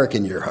became dark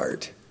in your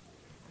heart.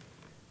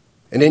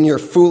 And in your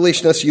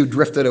foolishness, you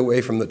drifted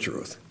away from the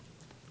truth.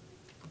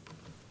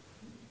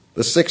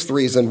 The sixth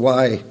reason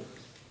why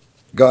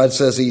God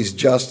says he's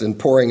just in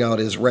pouring out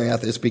his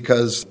wrath is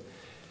because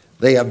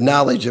they have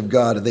knowledge of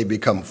God and they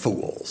become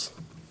fools.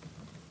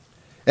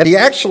 And he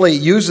actually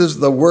uses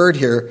the word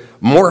here,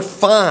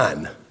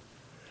 morphon,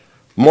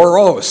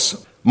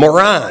 moros,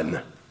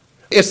 moron.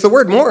 It's the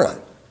word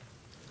moron.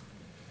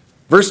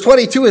 Verse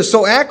 22 is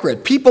so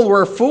accurate. People who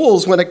are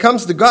fools when it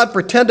comes to God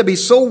pretend to be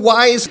so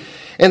wise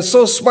and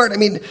so smart. I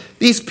mean,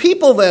 these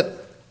people that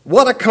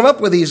want to come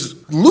up with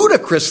these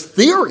ludicrous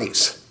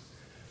theories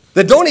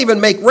that don't even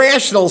make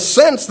rational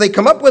sense, they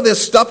come up with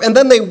this stuff and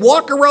then they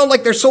walk around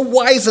like they're so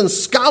wise and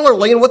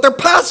scholarly in what they're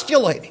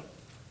postulating.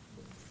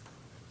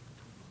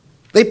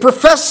 They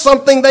profess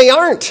something they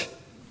aren't.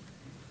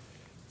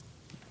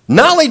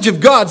 Knowledge of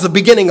God's the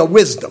beginning of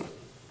wisdom.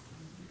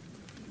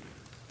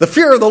 The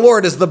fear of the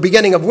Lord is the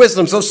beginning of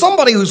wisdom. So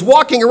somebody who's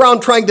walking around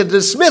trying to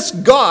dismiss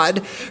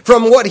God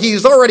from what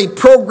he's already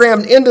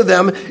programmed into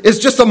them is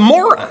just a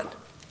moron.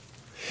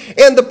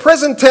 And the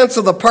present tense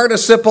of the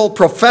participle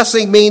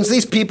professing means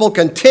these people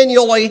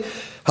continually,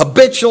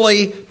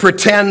 habitually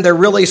pretend they're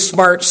really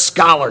smart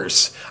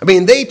scholars. I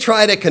mean, they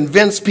try to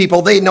convince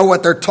people they know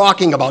what they're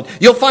talking about.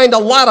 You'll find a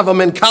lot of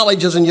them in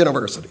colleges and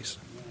universities.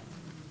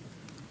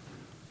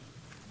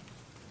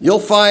 You'll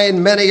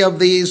find many of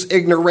these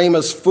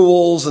ignoramus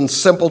fools and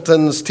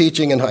simpletons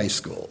teaching in high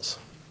schools.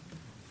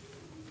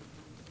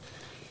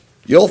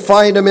 You'll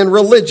find them in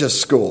religious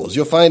schools.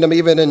 You'll find them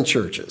even in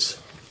churches.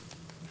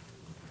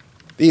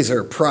 These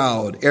are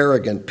proud,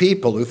 arrogant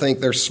people who think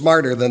they're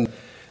smarter than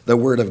the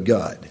Word of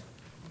God.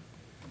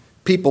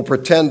 People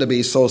pretend to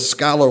be so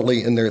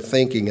scholarly in their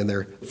thinking and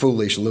they're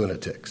foolish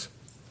lunatics.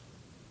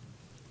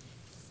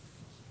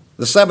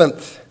 The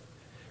seventh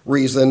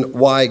reason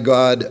why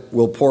God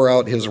will pour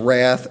out his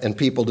wrath and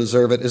people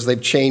deserve it is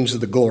they've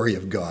changed the glory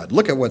of God.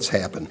 Look at what's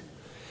happened.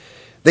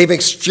 They've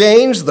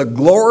exchanged the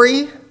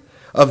glory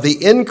of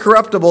the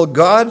incorruptible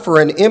God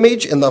for an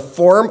image in the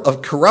form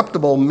of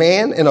corruptible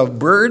man and of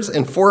birds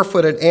and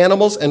four-footed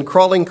animals and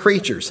crawling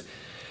creatures.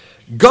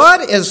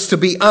 God is to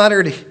be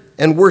honored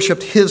and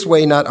worshiped his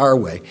way, not our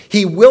way.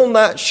 He will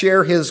not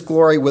share his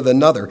glory with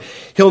another.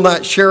 He'll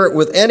not share it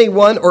with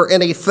anyone or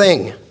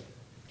anything.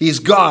 He's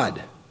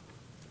God.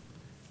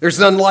 There's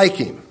none like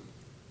him.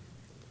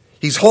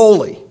 He's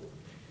holy.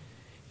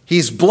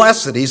 He's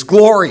blessed. He's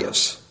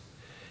glorious.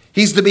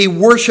 He's to be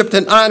worshiped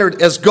and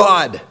honored as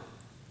God.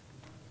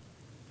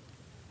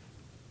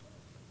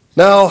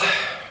 Now,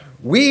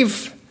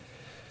 we've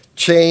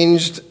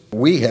changed,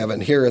 we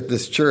haven't here at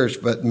this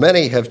church, but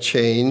many have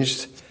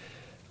changed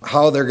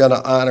how they're going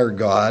to honor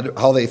God,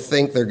 how they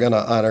think they're going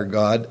to honor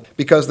God,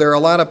 because there are a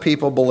lot of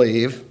people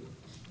believe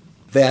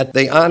that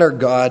they honor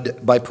God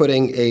by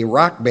putting a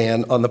rock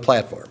band on the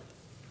platform.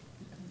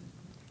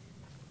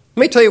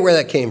 Let me tell you where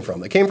that came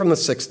from. It came from the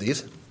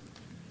 60s,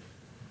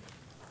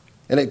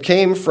 and it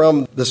came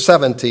from the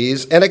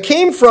 70s, and it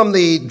came from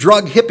the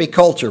drug hippie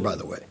culture, by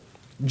the way.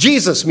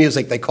 Jesus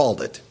music, they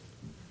called it.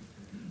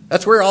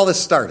 That's where all this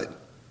started.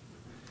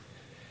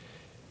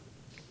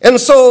 And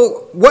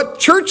so what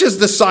churches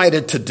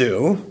decided to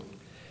do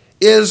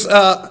is,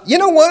 you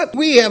know what?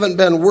 We haven't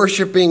been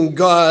worshiping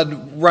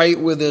God right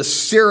with this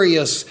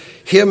serious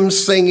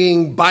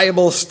hymn-singing,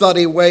 Bible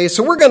study way,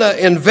 so we're going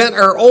to invent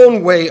our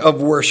own way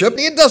of worship.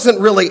 It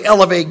doesn't really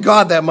elevate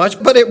God that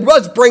much, but it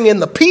does bring in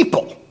the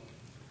people.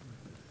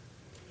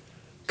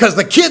 Because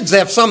the kids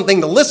have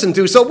something to listen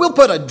to, so we'll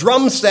put a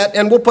drum set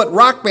and we'll put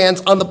rock bands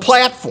on the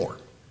platform.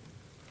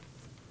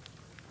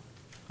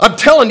 I'm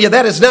telling you,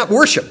 that is not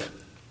worship.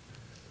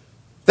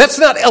 That's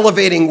not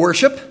elevating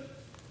worship.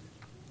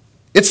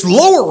 It's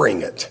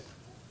lowering it.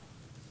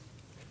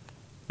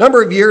 A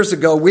number of years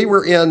ago, we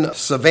were in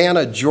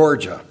Savannah,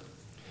 Georgia.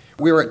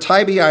 We were at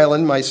Tybee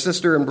Island, my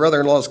sister and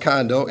brother-in-law's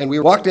condo, and we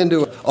walked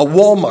into a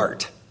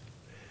Walmart.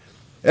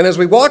 And as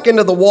we walk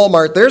into the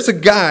Walmart, there's a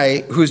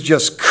guy who's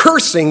just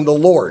cursing the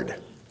Lord.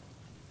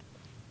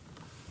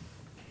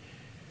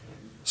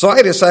 So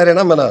I decided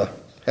I'm going to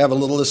have a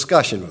little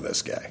discussion with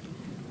this guy.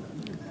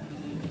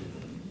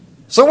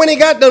 So when he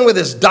got done with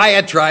his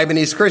diatribe and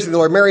he's cursing the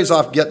Lord, Mary's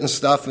off getting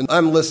stuff, and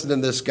I'm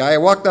listening to this guy. I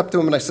walked up to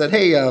him and I said,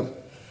 hey,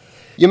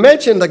 you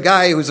mentioned a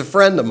guy who's a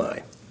friend of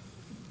mine.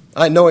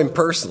 I know him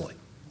personally.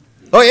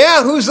 Oh,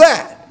 yeah? Who's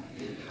that?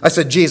 I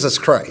said, Jesus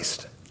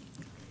Christ.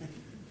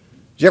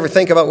 Did you ever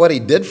think about what he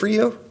did for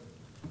you?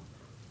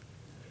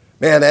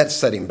 Man, that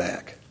set him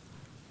back.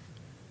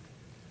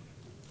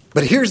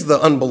 But here's the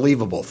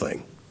unbelievable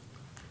thing.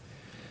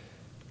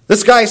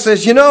 This guy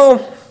says, you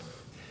know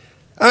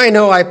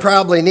I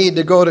probably need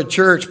to go to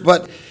church,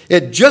 but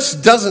it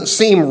just doesn't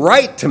seem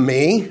right to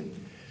me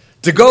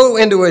to go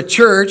into a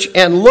church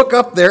and look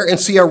up there and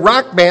see a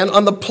rock band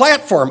on the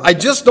platform. I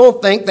just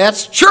don't think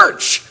that's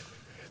church.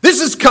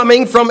 This is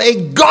coming from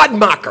a God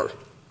mocker.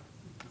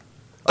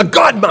 A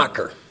God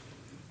mocker.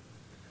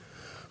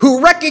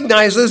 Who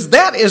recognizes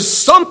that is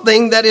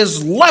something that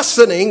is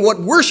lessening what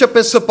worship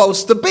is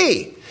supposed to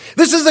be.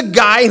 This is a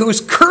guy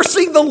who's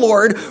cursing the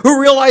Lord,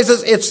 who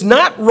realizes it's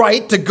not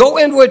right to go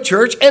into a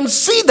church and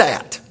see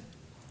that.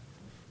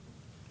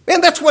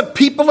 And that's what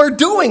people are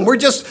doing. We're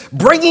just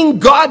bringing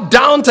God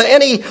down to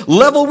any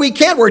level we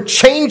can. We're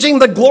changing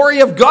the glory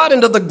of God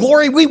into the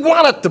glory we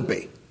want it to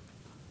be.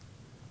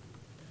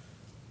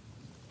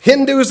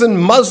 Hindus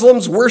and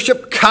Muslims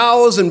worship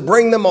cows and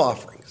bring them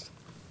offerings.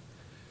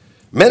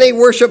 Many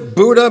worship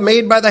Buddha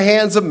made by the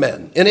hands of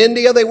men. In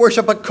India, they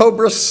worship a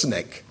cobra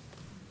snake.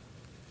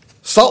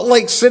 Salt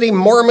Lake City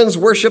Mormons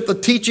worship the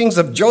teachings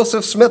of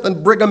Joseph Smith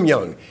and Brigham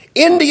Young.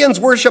 Indians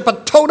worship a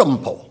totem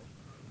pole.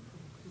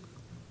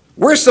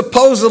 We're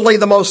supposedly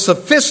the most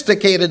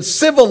sophisticated,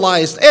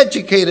 civilized,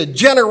 educated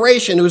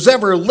generation who's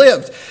ever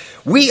lived.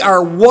 We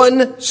are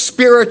one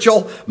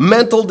spiritual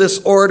mental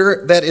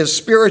disorder that is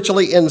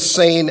spiritually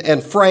insane,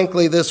 and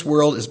frankly, this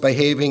world is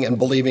behaving and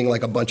believing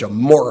like a bunch of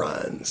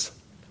morons.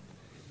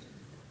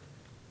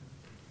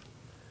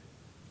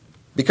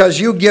 Because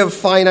you give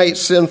finite,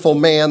 sinful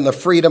man the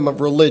freedom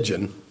of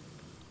religion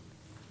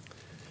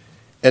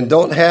and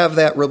don't have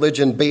that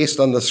religion based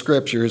on the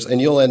scriptures,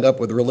 and you'll end up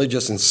with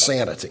religious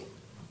insanity.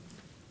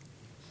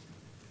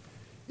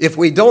 If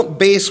we don't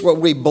base what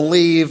we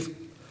believe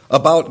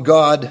about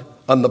God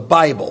on the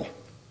Bible,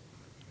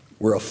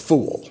 we're a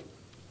fool.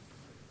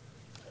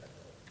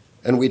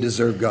 And we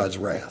deserve God's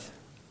wrath.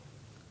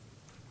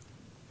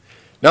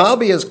 Now, I'll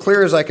be as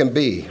clear as I can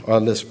be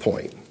on this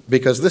point,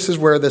 because this is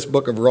where this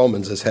book of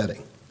Romans is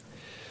heading.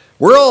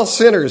 We're all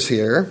sinners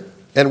here,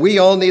 and we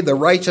all need the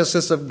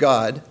righteousness of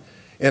God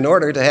in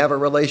order to have a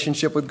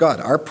relationship with God.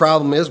 Our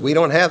problem is we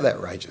don't have that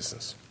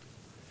righteousness.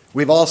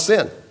 We've all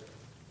sinned.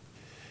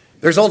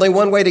 There's only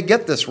one way to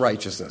get this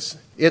righteousness.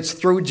 It's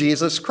through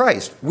Jesus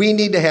Christ. We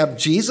need to have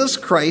Jesus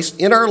Christ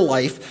in our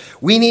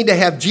life. We need to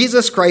have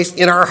Jesus Christ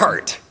in our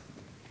heart.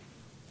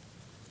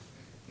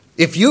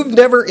 If you've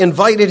never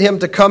invited him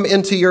to come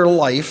into your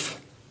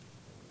life,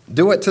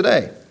 do it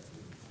today.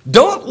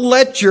 Don't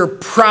let your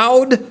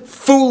proud,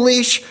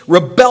 foolish,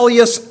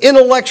 rebellious,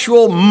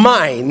 intellectual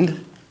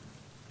mind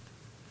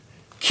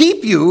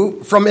keep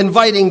you from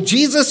inviting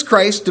Jesus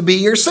Christ to be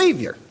your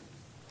Savior.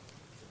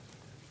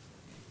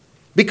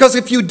 Because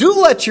if you do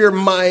let your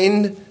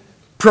mind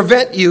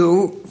prevent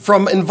you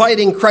from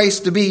inviting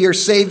Christ to be your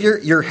Savior,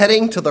 you're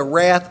heading to the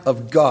wrath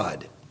of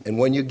God. And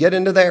when you get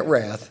into that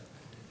wrath,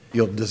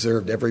 you'll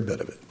deserve every bit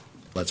of it.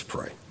 Let's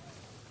pray.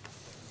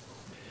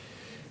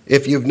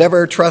 If you've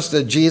never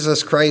trusted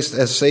Jesus Christ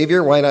as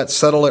Savior, why not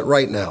settle it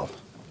right now,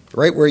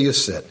 right where you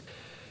sit?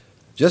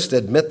 Just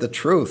admit the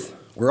truth.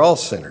 We're all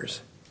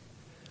sinners.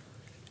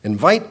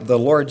 Invite the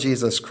Lord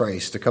Jesus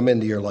Christ to come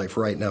into your life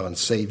right now and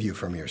save you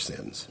from your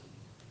sins.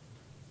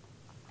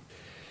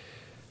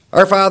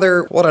 Our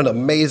Father, what an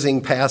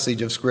amazing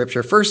passage of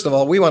Scripture. First of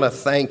all, we want to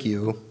thank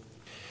you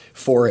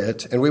for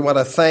it, and we want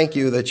to thank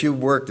you that you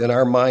worked in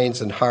our minds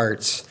and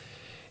hearts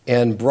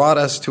and brought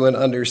us to an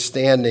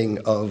understanding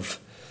of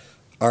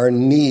our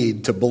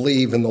need to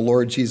believe in the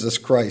Lord Jesus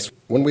Christ.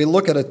 When we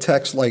look at a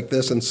text like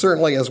this, and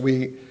certainly as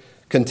we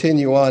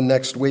continue on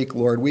next week,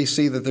 Lord, we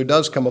see that there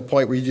does come a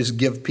point where you just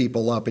give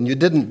people up, and you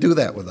didn't do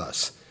that with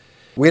us.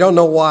 We don't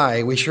know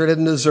why. We sure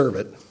didn't deserve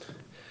it,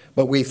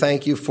 but we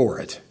thank you for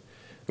it.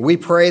 We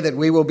pray that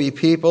we will be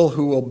people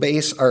who will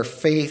base our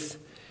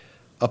faith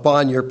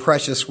upon your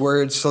precious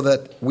words so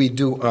that we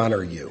do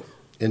honor you.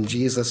 In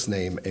Jesus'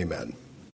 name, amen.